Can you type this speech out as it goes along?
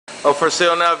Oh, for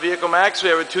sale now, Vehicle Max. We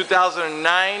have a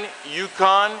 2009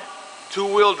 Yukon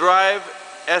two-wheel drive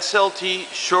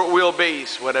SLT short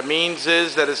wheelbase. What it means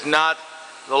is that it's not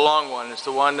the long one. It's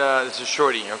the one that's a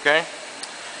shorty. Okay.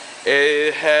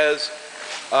 It has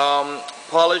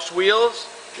polished wheels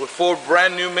with 4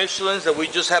 brand new Michelins that we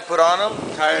just have put on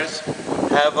them. Tires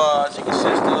have, as you can see,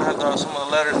 still have some of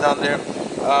the letters down there.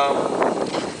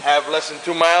 Have less than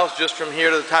 2 miles just from here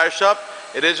to the tire shop.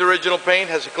 It is original paint,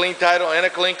 has a clean title and a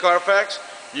clean Carfax.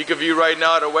 You can view right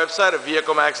now at our website at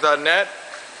vehiclemax.net.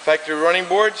 Factory running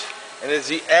boards, and it's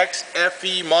the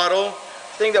XFE model.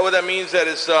 I think that what that means that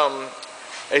it's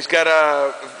got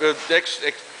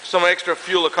some extra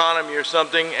fuel economy or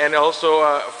something, and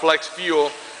also flex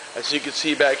fuel, as you can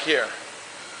see back here.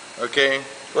 Okay,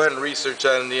 go ahead and research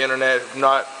that on the internet. If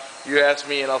not, you ask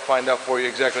me and I'll find out for you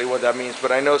exactly what that means.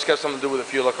 But I know it's got something to do with the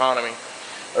fuel economy.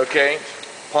 Okay.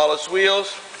 Polished wheels,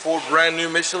 4 brand new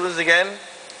Michelins again.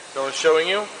 So I'm showing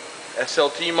you.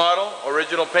 SLT model,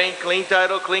 original paint, clean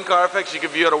title, clean Carfax. You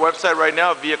can view at our website right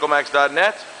now at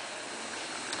vehiclemax.net.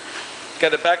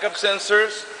 Got the backup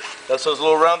sensors. That's those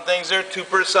little round things there, 2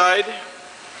 per side.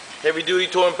 Heavy duty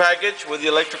towing package with the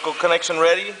electrical connection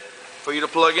ready for you to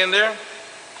plug in there.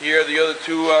 Here are the other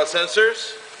 2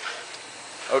 sensors.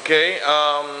 Okay,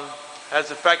 has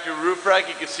the factory roof rack.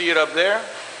 You can see it up there.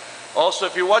 Also,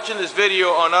 if you're watching this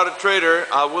video on Auto Trader,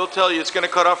 I will tell you it's going to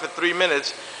cut off at 3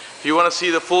 minutes. If you want to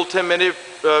see the full 10-minute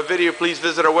video, please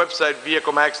visit our website,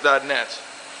 vehiclemax.net.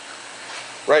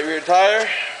 Right rear tire,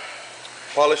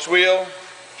 polished wheel,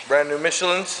 brand new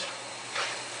Michelins.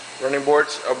 Running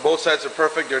boards, both sides are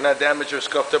perfect. They're not damaged or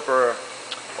scuffed up or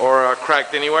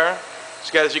cracked anywhere.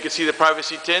 It's got, as you can see, the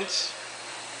privacy tints.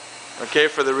 Okay,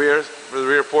 for the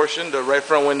rear portion, the right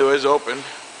front window is open.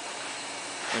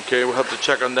 Okay, we'll have to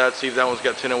check on that, see if that one's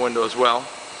got tinted window as well.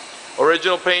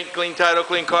 Original paint, clean title,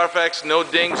 clean Carfax, no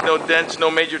dings, no dents,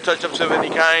 no major touch-ups of any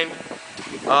kind,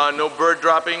 no bird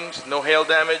droppings, no hail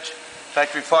damage,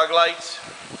 factory fog lights.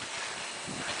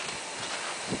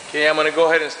 Okay, I'm going to go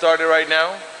ahead and start it right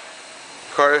now.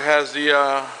 Car has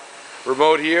the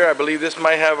remote here. I believe this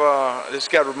might have this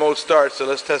got remote start, so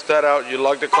let's test that out. You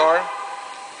lock the car,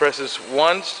 press this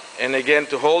once and again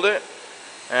to hold it,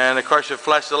 and the car should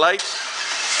flash the lights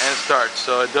and start.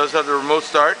 So it does have the remote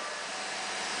start.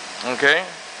 Okay,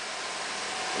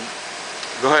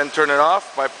 go ahead and turn it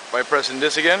off by pressing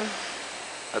this again.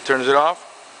 That turns it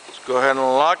off. Let's go ahead and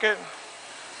unlock it.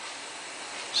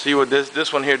 See what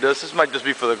this one here does. This might just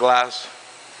be for the glass.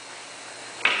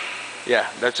 Yeah,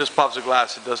 that just pops the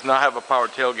glass. It does not have a power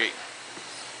tailgate.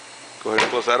 Go ahead and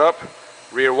close that up.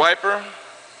 Rear wiper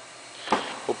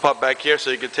will pop back here so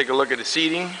you can take a look at the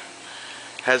seating.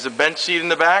 Has a bench seat in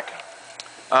the back.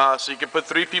 So you can put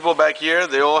 3 people back here.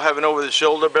 They all have an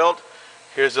over-the-shoulder belt.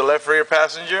 Here's the left rear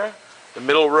passenger. The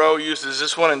middle row uses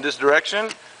this one in this direction,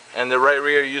 and the right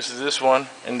rear uses this one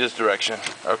in this direction.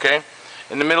 Okay.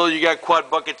 In the middle, you got quad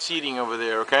bucket seating over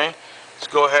there. Okay. Let's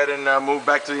go ahead and move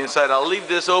back to the inside. I'll leave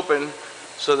this open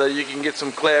so that you can get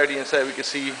some clarity inside. We can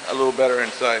see a little better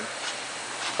inside.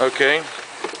 Okay.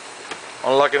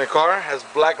 Unlocking the car. Has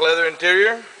black leather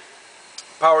interior,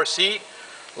 power seat,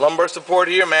 lumbar support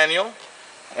here, manual,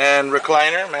 and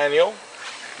recliner, manual.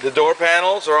 The door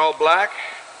panels are all black,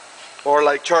 or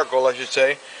like charcoal I should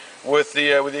say, with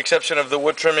the exception of the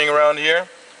wood trimming around here.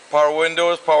 Power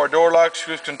windows, power door locks,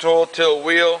 cruise control, tilt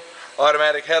wheel,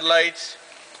 automatic headlights,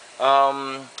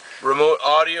 remote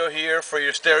audio here for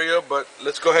your stereo. But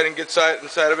let's go ahead and get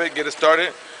inside of it, get it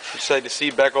started. Slide the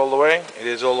seat back all the way. It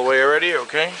is all the way already.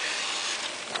 Okay,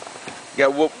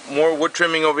 got more wood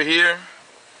trimming over here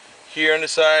on the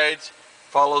sides.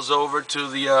 Follows over to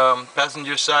the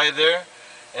passenger side there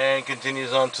and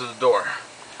continues on to the door.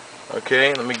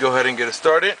 Okay, let me go ahead and get it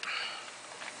started.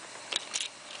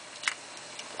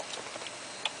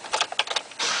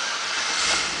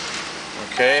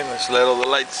 Okay, let's let all the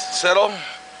lights settle. In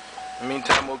the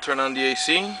meantime, we'll turn on the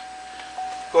AC.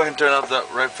 Go ahead and turn off that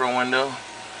right front window.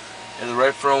 And the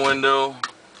right front window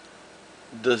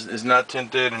is not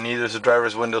tinted, and neither is the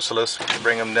driver's window, so let's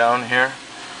bring them down here.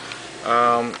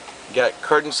 Got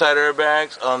curtain side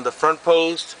airbags on the front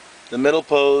post, the middle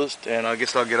post, and I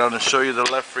guess I'll get on and show you the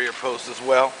left rear post as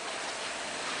well.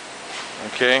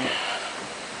 Okay.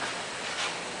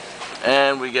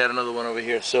 And we got another one over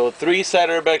here. So 3 side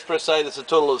airbags per side. That's a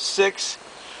total of 6,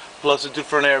 plus the 2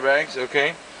 front airbags.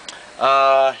 Okay.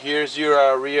 Here's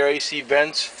your rear AC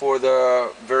vents for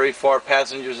the very far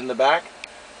passengers in the back.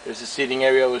 There's the seating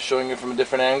area I was showing you from a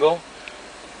different angle.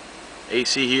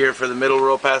 AC here for the middle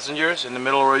row passengers. In the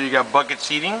middle row you got bucket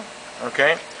seating.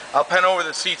 Okay, I'll pan over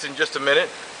the seats in just a minute.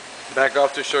 Back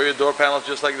off to show you door panels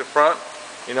just like the front.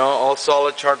 You know, all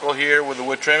solid charcoal here with the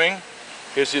wood trimming.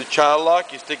 Here's your child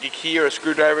lock. You stick a key or a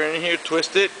screwdriver in here,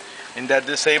 twist it, and that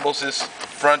disables this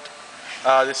front,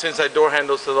 this inside door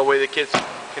handle, so the way the kids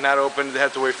cannot open it, they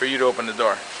have to wait for you to open the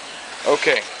door.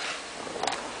 Okay,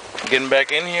 getting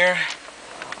back in here.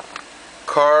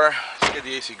 Car, let's get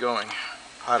the AC going.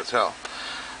 Hot as hell.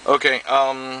 Okay,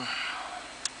 the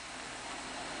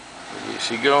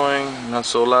AC going, not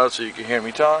so loud so you can hear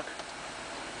me talk.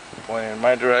 Pointing in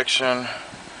my direction.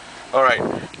 Alright,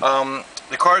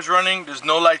 the car's running, there's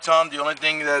no lights on. The only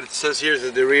thing that it says here is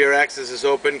that the rear axis is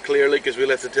open clearly because we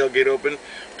left the tailgate open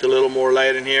to a little more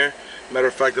light in here. Matter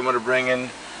of fact, I'm going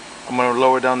to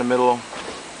lower down the middle,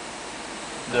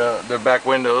 the back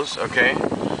windows, okay?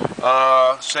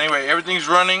 So anyway, everything's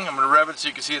running. I'm going to rev it so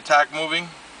you can see the tach moving,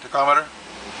 tachometer.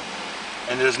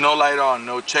 And there's no light on,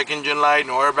 no check engine light,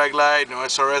 no airbag light, no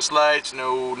SRS lights,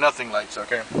 no nothing lights,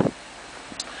 okay?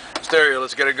 Stereo,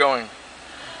 let's get it going.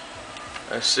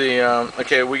 Let's see,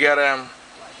 okay, we got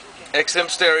XM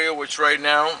stereo, which right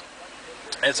now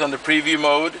it's on the preview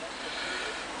mode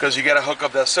because you got to hook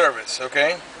up that service,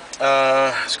 okay?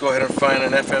 Let's go ahead and find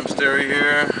an FM stereo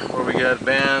here where we got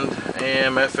band,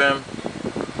 AM, FM.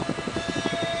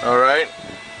 Alright,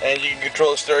 and you can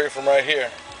control the stereo from right here.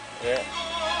 Yeah.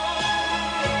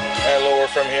 And lower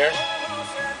from here.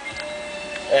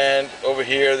 And over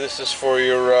here, this is for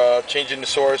your changing the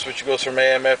source, which goes from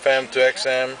AM, FM to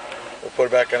XM. We'll put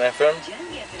it back on FM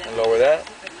and lower that.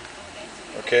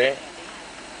 Okay.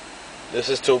 This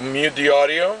is to mute the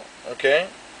audio. Okay.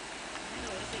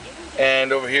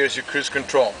 And over here is your cruise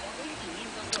control.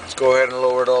 Let's go ahead and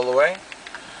lower it all the way.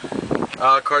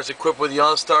 Car's equipped with the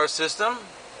OnStar system,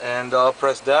 and I'll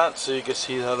press that so you can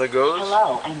see how that goes.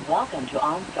 Hello and welcome to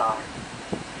OnStar.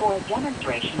 For a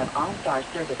demonstration of OnStar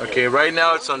services. Okay, right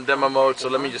now it's on demo mode, so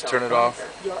let me just turn it off.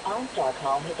 Your OnStar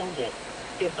call has ended.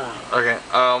 Goodbye. Okay,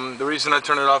 the reason I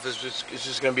turn it off is it's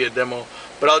just going to be a demo,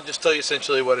 but I'll just tell you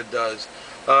essentially what it does.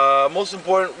 Most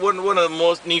important, one of the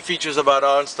most neat features about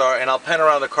OnStar, and I'll pan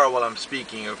around the car while I'm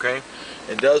speaking, okay?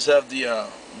 It does have the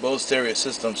Bose stereo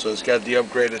system, so it's got the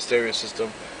upgraded stereo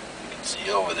system. You can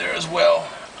see over there as well,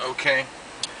 okay?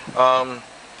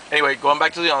 Anyway, going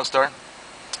back to the OnStar.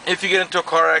 If you get into a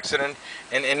car accident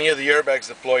and any of the airbags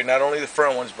deploy, not only the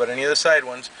front ones, but any of the side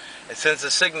ones, it sends a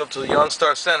signal to the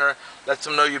OnStar center, lets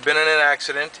them know you've been in an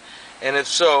accident, and if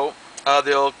so,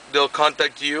 they'll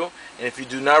contact you, and if you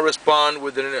do not respond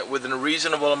within a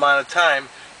reasonable amount of time,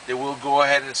 they will go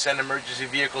ahead and send emergency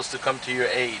vehicles to come to your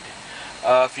aid.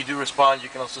 If you do respond, you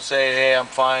can also say, hey, I'm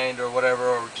fine, or whatever,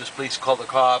 or just please call the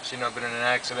cops, you know, I've been in an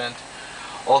accident.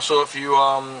 Also, if you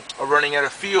are running out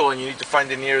of fuel and you need to find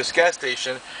the nearest gas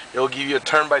station, they'll give you a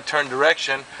turn-by-turn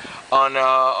direction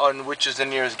on which is the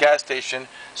nearest gas station.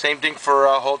 Same thing for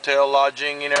hotel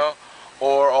lodging, you know,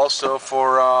 or also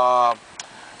for a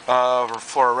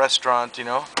restaurant, you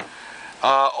know.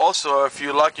 Also, if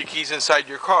you lock your keys inside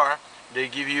your car, they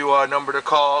give you a number to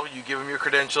call. You give them your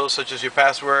credentials, such as your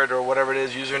password or whatever it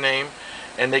is, username,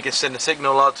 and they can send a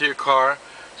signal out to your car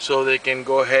so they can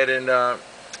go ahead and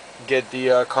get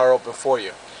the car open for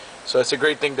you. So it's a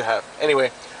great thing to have.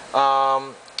 Anyway,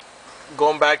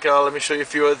 going back, let me show you a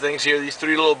few other things here. These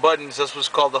three little buttons, that's what's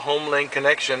called the home lane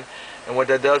connection, and what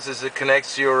that does is it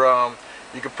connects your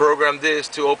you can program this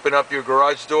to open up your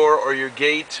garage door or your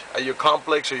gate at your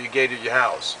complex or your gate at your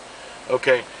house.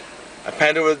 Okay, I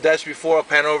panned over the dash before. I'll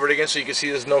pan over it again so you can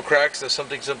see there's no cracks. There's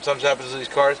something sometimes happens to these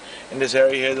cars. In this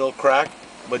area here they'll crack,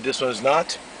 but this one is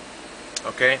not.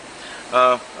 Okay.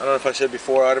 I don't know if I said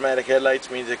before, automatic headlights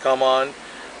means they come on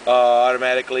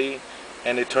automatically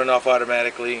and they turn off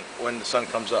automatically when the sun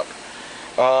comes up.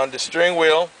 On the steering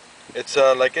wheel, it's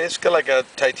got like a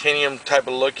titanium type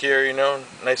of look here, you know,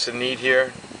 nice and neat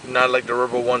here, not like the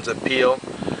rubber ones that peel.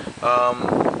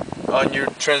 On your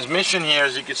transmission here,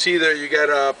 as you can see there, you got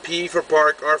a P for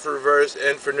park, R for reverse,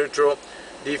 N for neutral,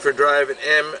 D for drive, and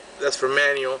M, that's for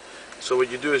manual. So what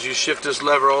you do is you shift this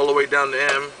lever all the way down to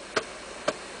M,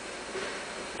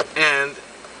 and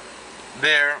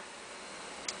there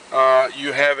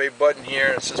you have a button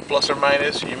here. It says plus or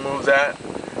minus. You move that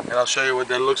and I'll show you what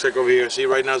that looks like over here. See,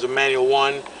 right now it's a manual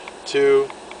 1, 2,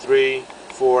 3,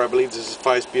 4. I believe this is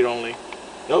 5-speed only.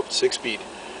 Nope, 6-speed.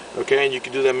 Okay, and you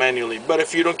can do that manually. But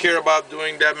if you don't care about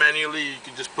doing that manually, you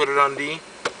can just put it on D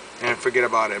and forget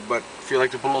about it. But if you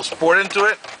like to put a little sport into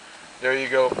it, there you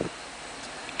go.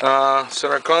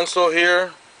 Center console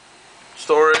here,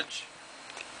 storage.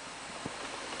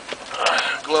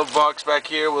 Glove box back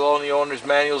here with all the owner's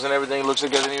manuals and everything. It looks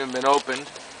like it hasn't even been opened.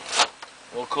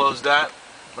 We'll close that.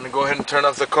 I'm going to go ahead and turn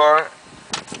off the car,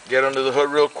 get under the hood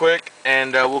real quick,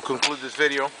 and we'll conclude this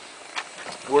video.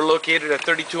 We're located at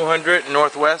 3200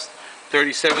 Northwest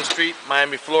 37th Street,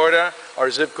 Miami, Florida.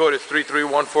 Our zip code is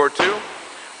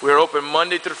 33142. We're open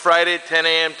Monday through Friday, 10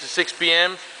 a.m. to 6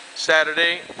 p.m.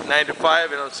 Saturday, 9 to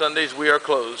 5, and on Sundays we are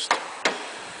closed.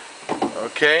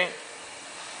 Okay.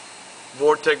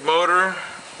 Vortec motor,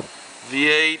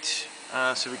 V8.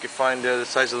 See if we can find the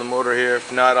size of the motor here.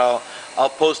 If not, I'll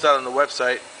post that on the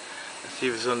website. Let's see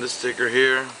if it's on this sticker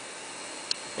here.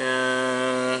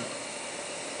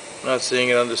 Not seeing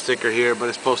it on the sticker here, but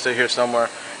it's posted here somewhere.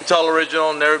 It's all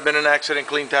original, never been an accident,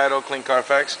 clean title, clean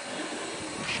Carfax.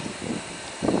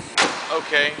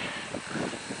 Okay.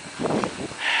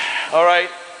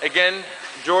 Alright, again,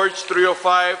 George,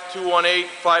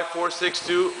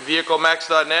 305-218-5462,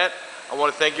 vehiclemax.net. I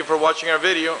want to thank you for watching our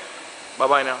video.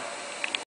 Bye-bye now.